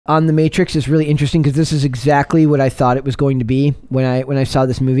on The Matrix is really interesting because this is exactly what I thought it was going to be when I saw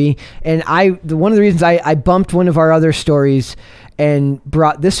this movie. And one of the reasons I bumped one of our other stories and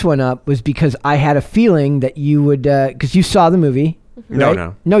brought this one up was because I had a feeling that you would, because you saw the movie.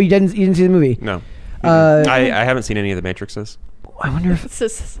 Right? No, you didn't see the movie. No. I haven't seen any of the Matrixes. I wonder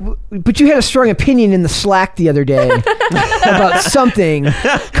if... But you had a strong opinion in the Slack the other day about something,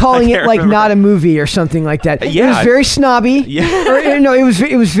 calling it like not a movie or something like that. Yeah, it was very snobby. Yeah. No, it was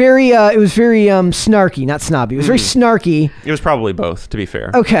very snarky, not snobby. It was very snarky. It was probably both, to be fair.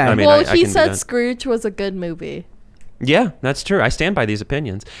 Okay. I mean, he said Scrooge was a good movie. Yeah, that's true. I stand by these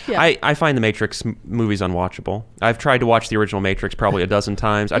opinions. Yeah. I find the Matrix movies unwatchable. I've tried to watch the original Matrix probably a dozen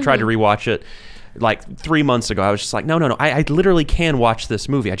times. I tried to rewatch it like 3 months ago. I was just like, no. I literally can watch this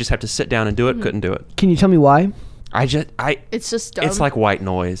movie. I just have to sit down and do it. Couldn't do it. Can you tell me why? It's just dumb. It's like white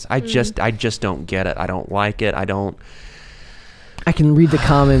noise. I just don't get it. I don't like it. I can read the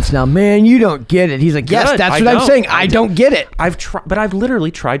comments now. Man, you don't get it. He's like, yes, that's what I'm saying. I don't get it. But I've literally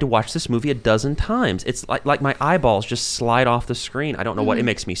tried to watch this movie a dozen times. It's like my eyeballs just slide off the screen. I don't know what. It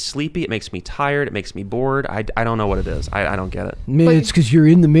makes me sleepy. It makes me tired. It makes me bored. I don't know what it is. I don't get it. Man, it's because you're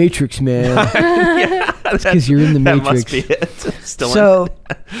in the Matrix, man. Yeah, it's because you're in the Matrix. That must be it. Still in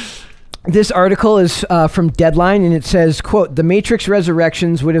it. This article is from Deadline, and it says, quote, The Matrix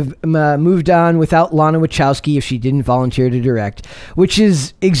Resurrections would have moved on without Lana Wachowski if she didn't volunteer to direct, which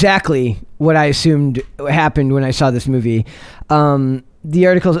is exactly what I assumed happened when I saw this movie. The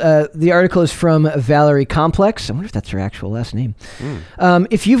article is from Valerie Complex. I wonder if that's her actual last name.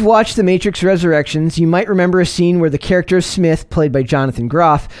 If you've watched The Matrix Resurrections, you might remember a scene where the character Smith, played by Jonathan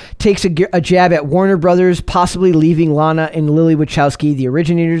Groff, takes a jab at Warner Brothers, possibly leaving Lana and Lily Wachowski, the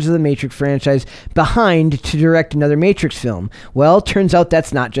originators of the Matrix franchise, behind to direct another Matrix film. Well, turns out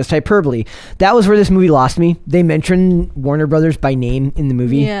that's not just hyperbole. That was where this movie lost me. They mentioned Warner Brothers by name in the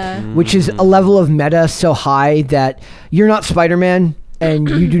movie, which is a level of meta so high that you're not Spider-Man, and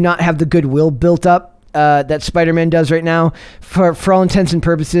you do not have the goodwill built up that Spider-Man does right now. For all intents and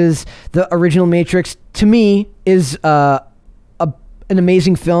purposes, the original Matrix, to me, is an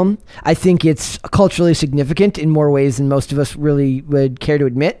amazing film. I think it's culturally significant in more ways than most of us really would care to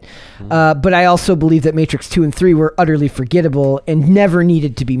admit. But I also believe that Matrix 2 and 3 were utterly forgettable and never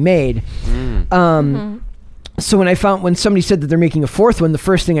needed to be made. So when somebody said that they're making a fourth one, the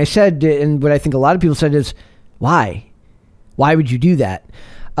first thing I said, and what I think a lot of people said, is, why? Why would you do that?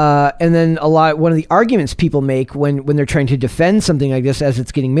 And then one of the arguments people make when they're trying to defend something like this as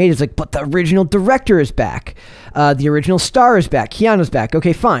it's getting made is like, but the original director is back. The original star is back. Keanu's back.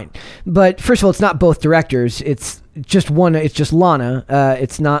 Okay, fine. But first of all, it's not both directors. It's just one. It's just Lana.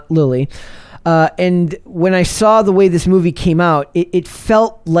 It's not Lily. And when I saw the way this movie came out, it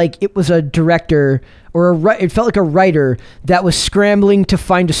felt like it was a director it felt like a writer that was scrambling to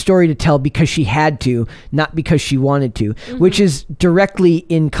find a story to tell because she had to, not because she wanted to, which is directly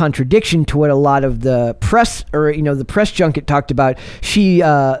in contradiction to what a lot of the press the press junket talked about.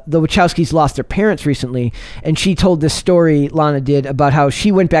 The Wachowskis lost their parents recently, and she told this story, Lana did, about how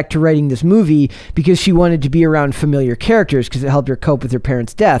she went back to writing this movie because she wanted to be around familiar characters because it helped her cope with her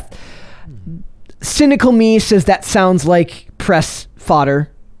parents' death. Cynical me says that sounds like press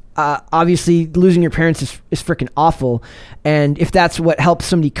fodder. Obviously, losing your parents is freaking awful, and if that's what helps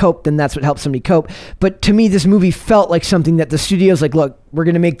somebody cope, then that's what helps somebody cope. But to me, this movie felt like something that the studio's like, look, we're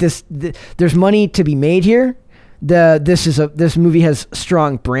going to make this. There's money to be made here. This movie has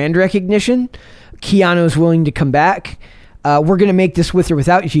strong brand recognition. Keanu's willing to come back. We're going to make this with or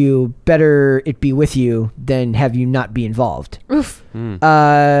without you. Better it be with you than have you not be involved. Oof.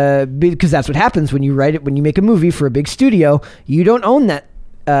 Because that's what happens when you make a movie for a big studio. You don't own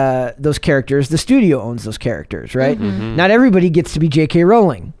those characters. The studio owns those characters, right? Not everybody gets to be J.K.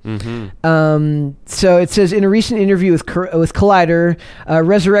 Rowling. So it says, in a recent interview with Collider,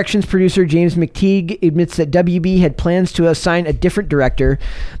 Resurrections producer James McTeague admits that WB had plans to assign a different director.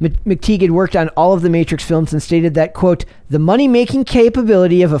 McTeague had worked on all of the Matrix films and stated that, quote, the money-making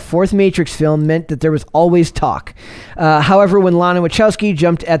capability of a fourth Matrix film meant that there was always talk. However, when Lana Wachowski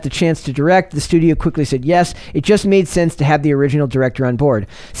jumped at the chance to direct, the studio quickly said yes. It just made sense to have the original director on board.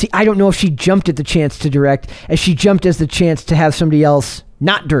 See, I don't know if she jumped at the chance to direct as she jumped as the chance to have somebody else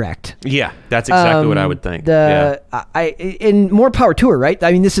not direct. Yeah, that's exactly what I would think. And more power to her, right?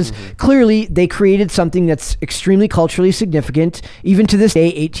 I mean, this is clearly, they created something that's extremely culturally significant. Even to this day,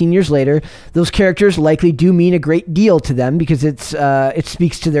 18 years later, those characters likely do mean a great deal to them because it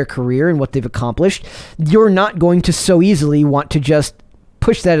speaks to their career and what they've accomplished. You're not going to so easily want to just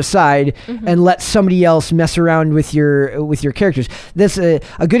push that aside and let somebody else mess around with your characters. This a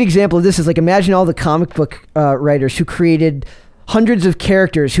good example of this is like, imagine all the comic book writers who created hundreds of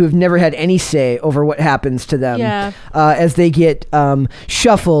characters who have never had any say over what happens to them as they get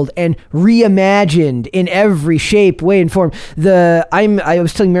shuffled and reimagined in every shape, way, and form. I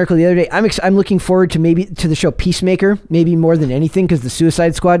was telling Miracle the other day, I'm looking forward to the show Peacemaker, maybe more than anything, because the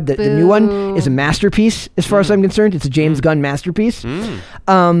Suicide Squad, the new one, is a masterpiece as far as I'm concerned. It's a James Gunn masterpiece.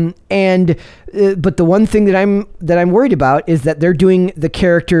 But the one thing that I'm worried about is that they're doing the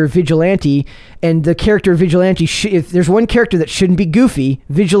character Vigilante, and the character Vigilante, if there's one character that shouldn't be goofy,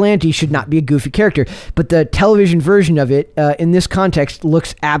 Vigilante should not be a goofy character. But the television version of it, in this context,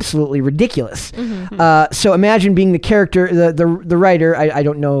 looks absolutely ridiculous. So imagine being the character, the writer. I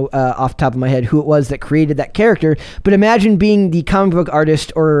don't know off the top of my head who it was that created that character, but imagine being the comic book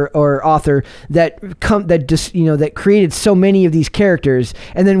artist or author that created so many of these characters,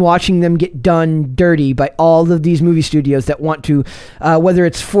 and then watching them get done dirty by all of these movie studios that want to, whether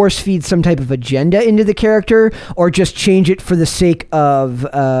it's force feed some type of agenda into the character or just change it for the sake of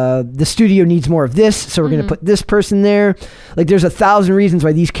the studio needs more of this, so we're going to put this person there. Like, there's 1,000 reasons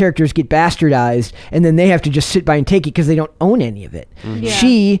why these characters get bastardized, and then they have to just sit by and take it because they don't own any of it.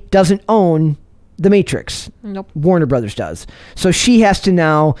 She doesn't own the Matrix. Nope. Warner Brothers does. So she has to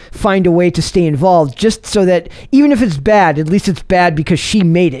now find a way to stay involved, just so that even if it's bad, at least it's bad because she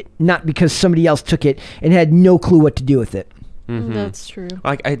made it, not because somebody else took it and had no clue what to do with it. That's true.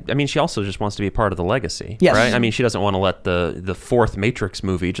 I mean, she also just wants to be a part of the legacy, yes. right? I mean, she doesn't want to let the fourth Matrix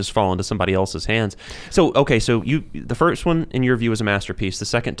movie just fall into somebody else's hands. So, okay, so the first one, in your view, was a masterpiece. The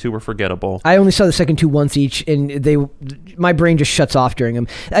second two were forgettable. I only saw the second two once each, and my brain just shuts off during them.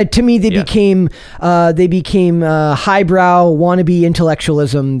 To me, they became highbrow wannabe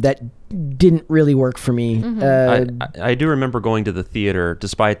intellectualism that didn't really work for me. I do remember going to the theater,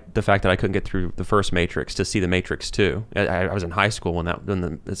 despite the fact that I couldn't get through the first Matrix, to see the Matrix 2. I was in high school when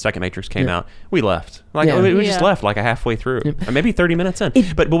the second Matrix came out. We left. We just left like halfway through, maybe 30 minutes in.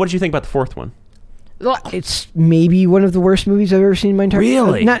 But what did you think about the fourth one? It's maybe one of the worst movies I've ever seen in my entire life.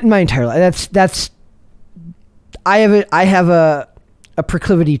 Really? Not in my entire life. That's I have a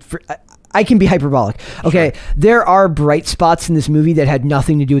proclivity for. I can be hyperbolic. Okay, sure. There are bright spots in this movie that had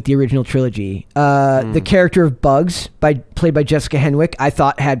nothing to do with the original trilogy. The character of Bugs, played by Jessica Henwick, I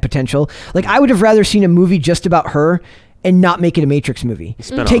thought had potential. Like, I would have rather seen a movie just about her and not make it a Matrix movie.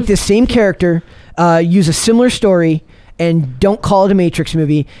 Take this same character, use a similar story, and don't call it a Matrix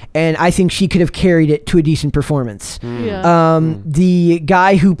movie, and I think she could have carried it to a decent performance. The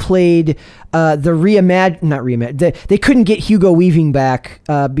guy who played they couldn't get Hugo Weaving back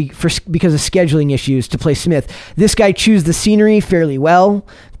because of scheduling issues to play Smith. This guy chews the scenery fairly well,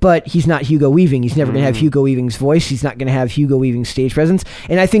 but he's not Hugo Weaving. He's never going to have Hugo Weaving's voice. He's not going to have Hugo Weaving's stage presence.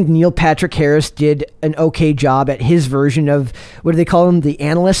 And I think Neil Patrick Harris did an okay job at his version of, what do they call him? The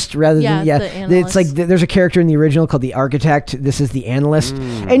analyst, rather than the analyst. It's like there's a character in the original called the architect. This is the analyst.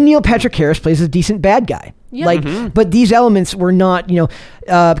 And Neil Patrick Harris plays a decent bad guy. But these elements were not,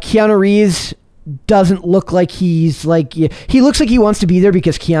 Keanu Reeves doesn't look like he looks like he wants to be there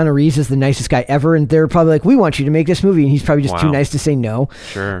because Keanu Reeves is the nicest guy ever, and they're probably like, we want you to make this movie, and he's probably just too nice to say no.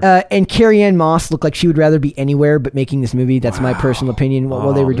 Sure. And Carrie-Anne Moss looked like she would rather be anywhere but making this movie. That's my personal opinion.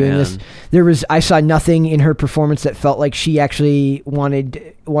 While they were doing this, I saw nothing in her performance that felt like she actually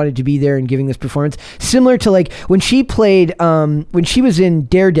wanted to be there and giving this performance. Similar to like when she played when she was in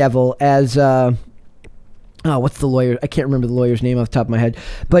Daredevil as what's the lawyer? I can't remember the lawyer's name off the top of my head.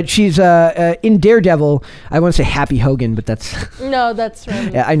 But she's in Daredevil. I want to say Happy Hogan, but that's no, that's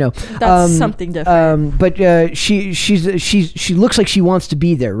right. Yeah, I know. That's something different. But she looks like she wants to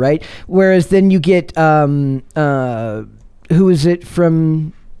be there, right? Whereas then you get who is it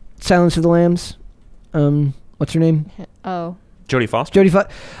from Silence of the Lambs? What's her name? Oh, Jodie Foster.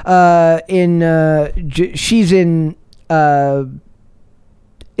 She's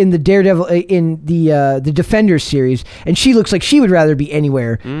in the Daredevil, in the Defenders series, and she looks like she would rather be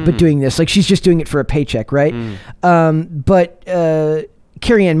anywhere but doing this. Like, she's just doing it for a paycheck, right? But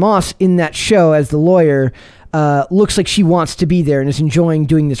Carrie-Anne Moss in that show as the lawyer looks like she wants to be there and is enjoying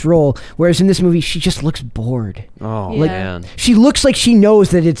doing this role, whereas in this movie she just looks bored. Man. She looks like she knows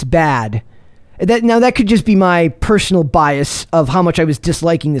that it's bad. That could just be my personal bias of how much I was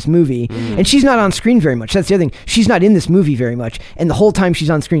disliking this movie. And she's not on screen very much. That's the other thing. She's not in this movie very much. And the whole time she's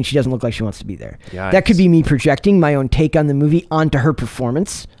on screen, she doesn't look like she wants to be there. Yikes. That could be me projecting my own take on the movie onto her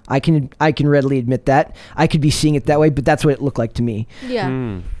performance. I can readily admit that. I could be seeing it that way, but that's what it looked like to me.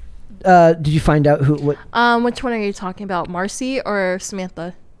 Yeah. Did you find out what? Which one are you talking about, Marcy or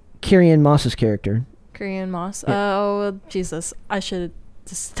Samantha? Carrie-Anne Moss's character. Carrie-Anne Moss. Yeah. Oh, Jesus! I should have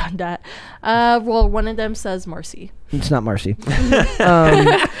just done that. Well, one of them says Marcy. It's not Marcy.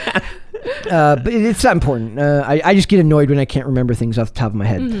 But it's not important. I just get annoyed when I can't remember things off the top of my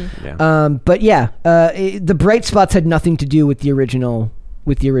head. Yeah. But yeah, the bright spots had nothing to do with the original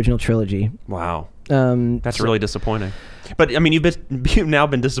trilogy. Wow. That's really disappointing. But I mean, you've now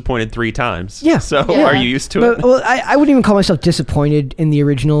been disappointed 3 times. Yeah. So are you used to it? Well, I wouldn't even call myself disappointed in the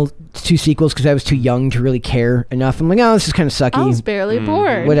original 2 sequels because I was too young to really care enough. I'm like, oh, this is kind of sucky. I was barely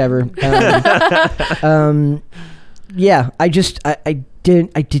born. Whatever. Yeah, I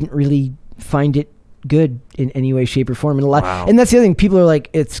didn't really find it good in any way, shape, or form. And that's the other thing. People are like,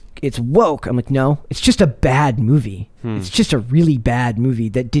 it's woke. I'm like, no, it's just a bad movie. It's just a really bad movie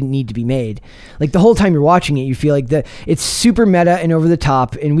that didn't need to be made. Like the whole time you're watching it, you feel like it's super meta and over the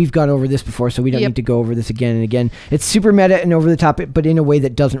top. And we've gone over this before, so we don't need to go over this again and again. It's super meta and over the top, but in a way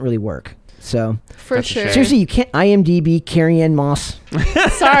that doesn't really work. So for sure. Seriously, you can't IMDb Carrie Ann Moss.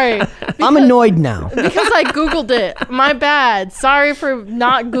 Sorry. I'm annoyed now. Because I Googled it. My bad. Sorry for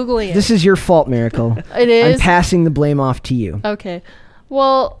not Googling it. This is your fault, Miracle. It is? I'm passing the blame off to you. Okay.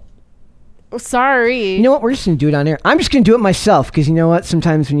 Well, sorry. You know what? We're just going to do it on air. I'm just going to do it myself because you know what?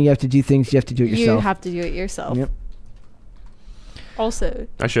 Sometimes when you have to do things, you have to do it yourself. You have to do it yourself. Yep. Also.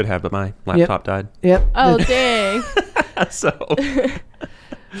 I should have, but my laptop died. Yep. Oh, dang. So...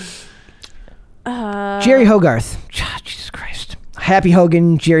 Jerry Hogarth. Jesus Christ. Happy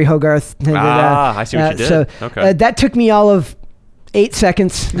Hogan, Jerry Hogarth. I see what you did. So, okay. That took me all of 8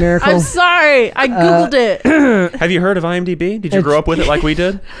 seconds, Miracle. I'm sorry. I Googled it. Have you heard of IMDb? Did you grow up with it like we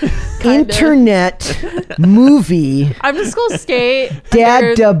did? Internet movie I'm just going to skate.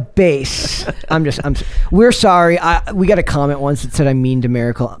 database. We're sorry. We got a comment once that said I'm mean to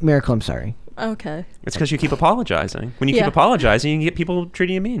Miracle. Miracle, I'm sorry. Okay. It's because you keep apologizing. When you keep apologizing, you get people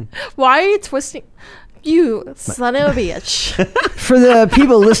treating you mean. Why are you twisting? You son of a bitch. For the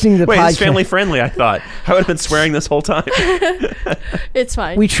people listening to the podcast. It's family friendly, I thought. I would have been swearing this whole time. It's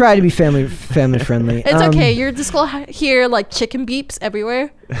fine. We try to be family friendly. It's okay. You're just going to hear like chicken beeps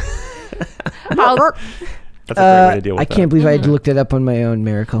everywhere. That's a great way to deal with I that. can't believe I had to look that up on my own,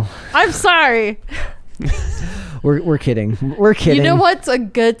 Miracle. I'm sorry. We're kidding. We're kidding. You know what's a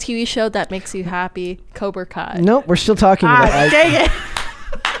good TV show that makes you happy? Cobra Kai. Nope, we're still talking about it. Dang it.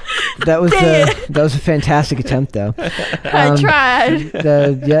 That was a fantastic attempt, though. I tried.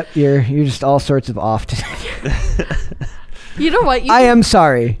 Yep, you're just all sorts of off today. You know what? I am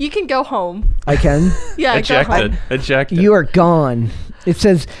sorry. You can go home. I can. Yeah, Ejected. go home. Ejected. You are gone. It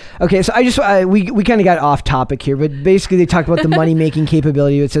says, okay, so we kind of got off topic here, but basically they talk about the money-making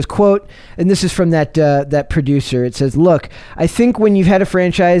capability. It says, quote, and this is from that producer. It says, look, I think when you've had a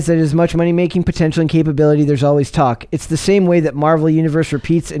franchise that has much money-making potential and capability, there's always talk. It's the same way that Marvel Universe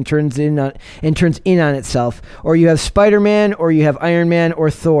repeats and turns in on itself. Or you have Spider-Man, or you have Iron Man,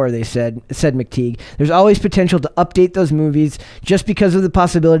 or Thor, said McTeague. There's always potential to update those movies just because of the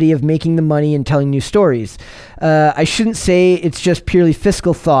possibility of making the money and telling new stories. I shouldn't say it's just purely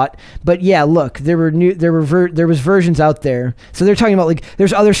fiscal thought, but yeah, look, there was versions out there. So they're talking about like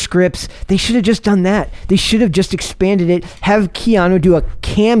there's other scripts. They should have just done that. They should have just expanded it, have Keanu do a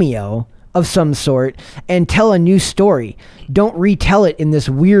cameo of some sort and tell a new story. Don't retell it in this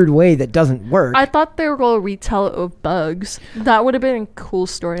weird way that doesn't work. I thought they were going to retell it with Bugs. That would have been a cool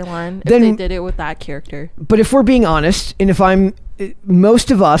storyline if they did it with that character. But if we're being honest, and if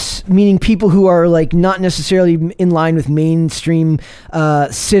most of us, meaning people who are like not necessarily in line with mainstream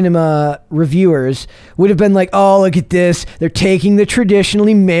cinema reviewers, would have been like, oh, look at this, they're taking the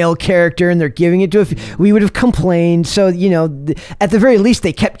traditionally male character and they're giving it to we would have complained. So, you know, at the very least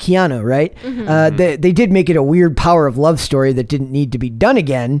they kept Keanu, right? They did make it a weird power of love story that didn't need to be done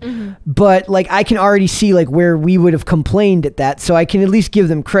again, but like I can already see like where we would have complained at that, so I can at least give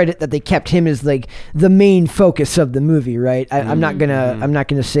them credit that they kept him as like the main focus of the movie, right? I'm not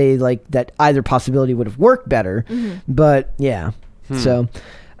gonna say like that either possibility would have worked better, but yeah. So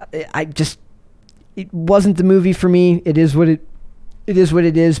it wasn't the movie for me. It is what it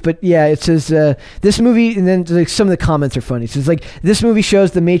is. But yeah, it says this movie, and then like some of the comments are funny. It says like, this movie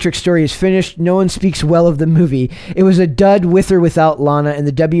shows the Matrix story is finished. No one speaks well of the movie. It was a dud with or without Lana, and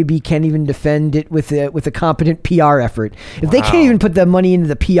the WB can't even defend it with a competent PR effort. If they can't even put the money into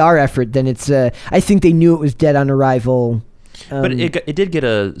the PR effort, then it's I think they knew it was dead on arrival. But it did get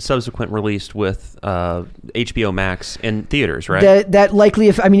a subsequent release with HBO Max in theaters, right? That likely,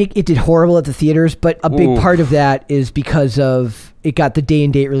 it did horrible at the theaters, but a big part of that is because of it got the day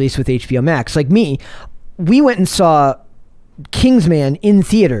and date release with HBO Max. Like me, we went and saw Kingsman in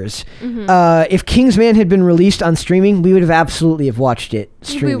theaters. If Kingsman had been released on streaming, we would have absolutely have watched it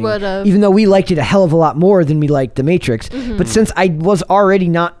streaming. We would have, even though we liked it a hell of a lot more than we liked The Matrix. But since I was already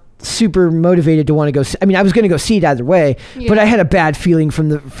not super motivated to want to go I mean, I was going to go see it either way, but I had a bad feeling from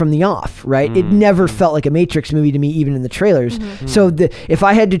the off, right? It never felt like a Matrix movie to me, even in the trailers. So if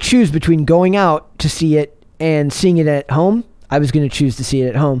I had to choose between going out to see it and seeing it at home, I was going to choose to see it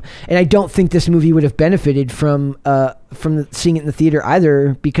at home. And I don't think this movie would have benefited from seeing it in the theater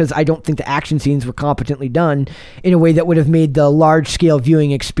either, because I don't think the action scenes were competently done in a way that would have made the large-scale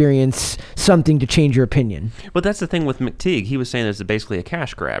viewing experience something to change your opinion. But that's the thing with McTeague. He was saying it's basically a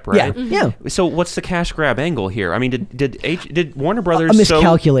cash grab, right? Yeah. So what's the cash grab angle here? I mean, did Warner Brothers... A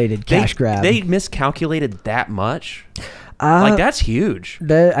miscalculated cash grab. They miscalculated that much? Like, that's huge.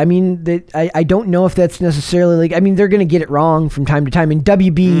 I don't know if that's necessarily like, I mean, they're going to get it wrong from time to time. And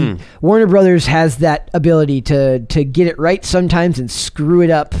WB, Warner Brothers has that ability to get it right sometimes and screw it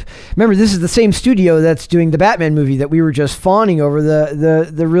up. Remember, this is the same studio that's doing the Batman movie that we were just fawning over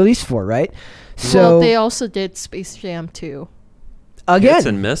the release for, right? So they also did Space Jam 2. Again, hits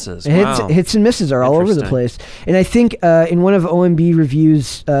and misses. Wow. Hits and misses are all over the place. And I think in one of OMB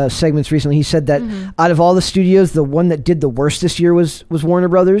Review's segments recently, he said that out of all the studios, the one that did the worst this year was Warner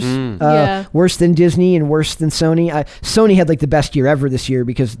Brothers. Worse than Disney and worse than Sony. Sony had like the best year ever this year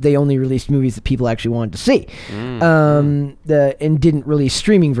because they only released movies that people actually wanted to see, and didn't release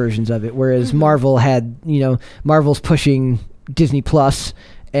streaming versions of it. Whereas Marvel had, Marvel's pushing Disney Plus,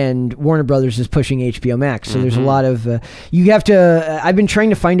 and Warner Brothers is pushing HBO Max. So there's a lot of you have to I've been trying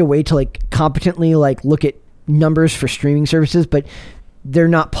to find a way to like competently like look at numbers for streaming services, but they're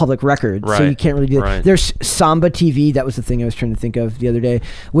not public records, so you can't really do that. There's Samba TV, that was the thing I was trying to think of the other day,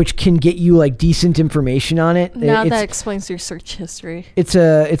 which can get you like decent information on it. Now that explains your search history. It's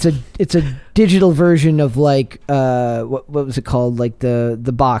a digital version of like what was it called, like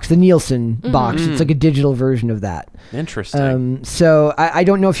the box, the Nielsen box. It's like a digital version of that. Interesting. So I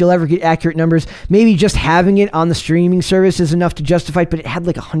don't know if you'll ever get accurate numbers. Maybe just having it on the streaming service is enough to justify it, but it had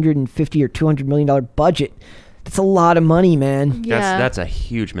like $150 or $200 million budget. That's a lot of money, man. Yeah. That's a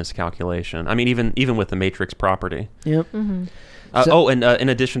huge miscalculation. I mean, even with the Matrix property. Yep. And in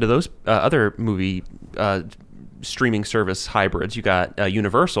addition to those other movie streaming service hybrids, you got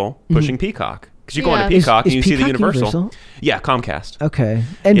Universal pushing Peacock. Because you go on to Peacock and you see the Universal. Yeah, Comcast. Okay.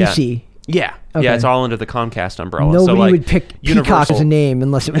 NBC. Yeah. Okay. Yeah, it's all under the Comcast umbrella. Nobody so, like, would pick Peacock as a name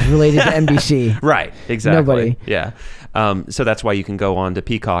unless it was related to NBC. Right, exactly. Nobody. Yeah. So that's why you can go on to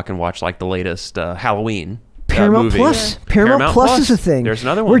Peacock and watch like the latest Halloween. Paramount Plus. Paramount Plus is a thing. There's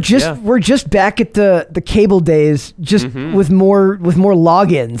another one. We're just back at the cable days, just with more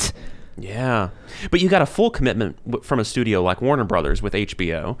logins. Yeah, but you got a full commitment from a studio like Warner Brothers with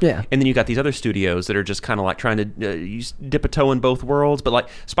HBO. Yeah, and then you got these other studios that are just kind of like trying to dip a toe in both worlds. But like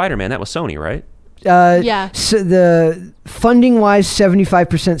Spider-Man, that was Sony, right? So the funding wise, 75%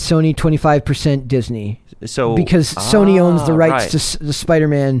 Sony, 25% Disney. So because Sony owns the rights to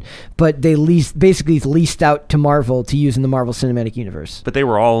Spider-Man, but they basically leased out to Marvel to use in the Marvel Cinematic Universe. But they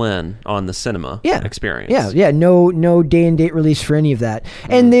were all in on the cinema experience. Yeah. No day and date release for any of that.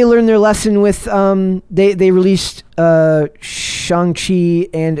 And they learned their lesson with they released Shang-Chi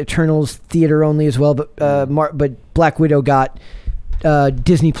and Eternals theater only as well, but Black Widow got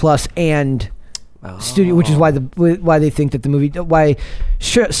Disney Plus and studio, which is why they think that the movie, why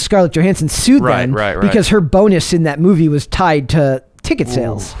Scarlett Johansson sued them, because her bonus in that movie was tied to ticket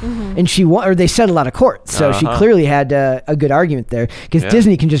sales, and they settled out of court, so she clearly had a good argument there, because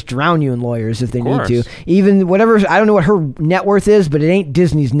Disney can just drown you in lawyers if they need to, even whatever. I don't know what her net worth is, but it ain't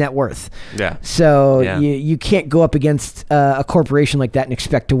Disney's net worth. So you can't go up against a corporation like that and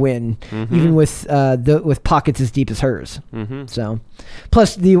expect to win, even with pockets as deep as hers. So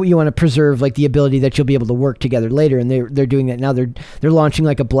plus you want to preserve like the ability that you'll be able to work together later, and they're doing that now. They're launching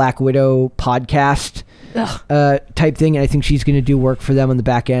like a Black Widow podcast type thing, and I think she's going to do work for them on the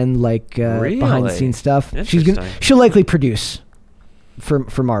back end, like behind the scenes stuff. She'll likely produce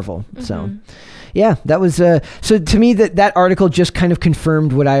for Marvel. So yeah, that was so to me that article just kind of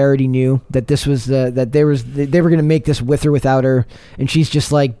confirmed what I already knew, that this was that they were going to make this with or without her, and she's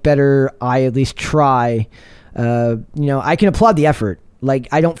just like, better I at least try. I can applaud the effort. Like,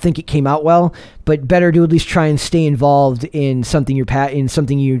 I don't think it came out well, but better to at least try and stay involved in something you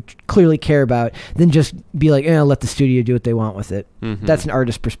clearly care about than just be like, let the studio do what they want with it. That's an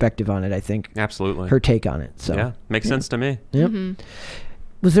artist's perspective on it, I think. Absolutely. Her take on it. So yeah, makes sense to me. Yep.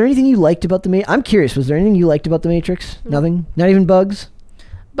 Was there anything you liked about the Matrix? I'm curious. Was there anything you liked about the Matrix? Nothing? Not even Bugs?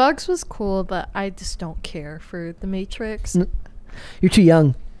 Bugs was cool, but I just don't care for the Matrix. You're too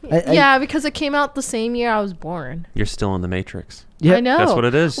young. Yeah, because it came out the same year I was born. You're still in the Matrix. Yeah, I know. That's what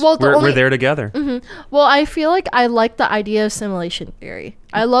it is. Well, we're there together. Well, I feel like I like the idea of simulation theory.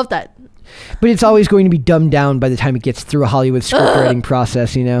 I love that. But it's always going to be dumbed down by the time it gets through a Hollywood script writing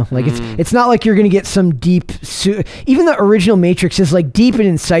process, you know? Like, it's not like you're going to get some deep... Even the original Matrix is, like, deep and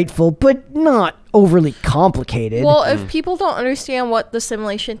insightful, but not overly complicated. Well, if people don't understand what the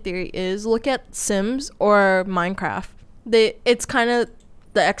simulation theory is, look at Sims or Minecraft. It's kind of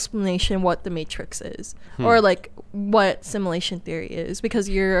the explanation what the Matrix is. Or, like, what simulation theory is. Because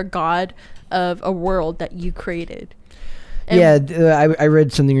you're a god of a world that you created. I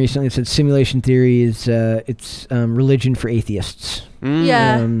read something recently that said simulation theory is it's religion for atheists.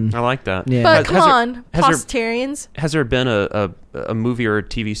 Yeah. I like that. Yeah. But come on, Postarians. Has there been a movie or a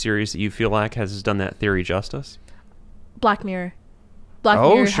TV series that you feel like has done that theory justice? Black Mirror. Black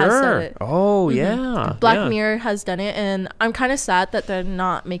Mirror has done it. Oh, yeah. Black Mirror has done it, and I'm kind of sad that they're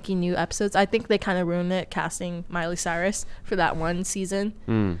not making new episodes. I think they kind of ruined it casting Miley Cyrus for that one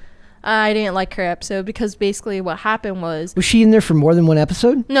season. I didn't like her episode because basically what happened was she in there for more than one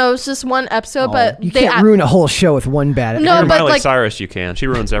episode? No, it was just one episode, but you can't ruin a whole show with one bad episode. No, but Miley Cyrus, you can. She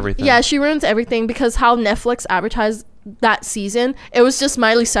ruins everything. Yeah, she ruins everything because how Netflix advertised that season, it was just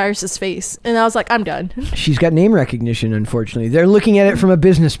Miley Cyrus's face, and I was like, I'm done. She's got name recognition, unfortunately. They're looking at it from a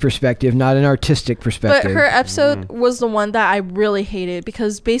business perspective, not an artistic perspective. But her episode was the one that I really hated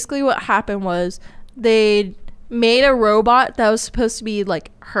because basically what happened was they made a robot that was supposed to be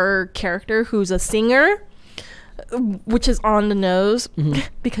like her character, who's a singer, which is on the nose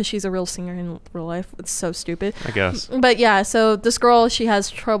because she's a real singer in real life. It's so stupid, I guess. But yeah, so this girl, she has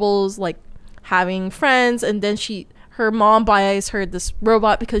troubles like having friends, and then her mom buys her this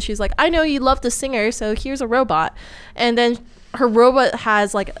robot because she's like, I know you love the singer, so here's a robot. And then her robot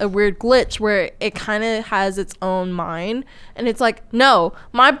has like a weird glitch where it kind of has its own mind, and it's like, no,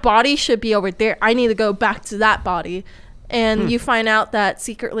 my body should be over there, I need to go back to that body. And you find out that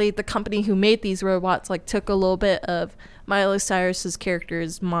secretly the company who made these robots like took a little bit of Miley Cyrus's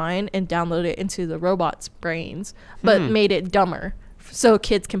character's mind and downloaded it into the robot's brains, but made it dumber so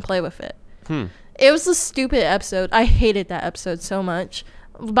kids can play with it. It was a stupid episode. I hated that episode so much.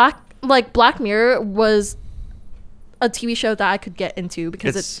 Black Mirror was a TV show that I could get into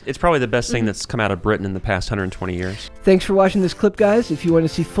because it's probably the best thing that's come out of Britain in the past 120 years. Thanks for watching this clip, guys. If you want to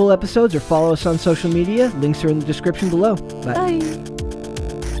see full episodes or follow us on social media, links are in the description below. Bye. Bye.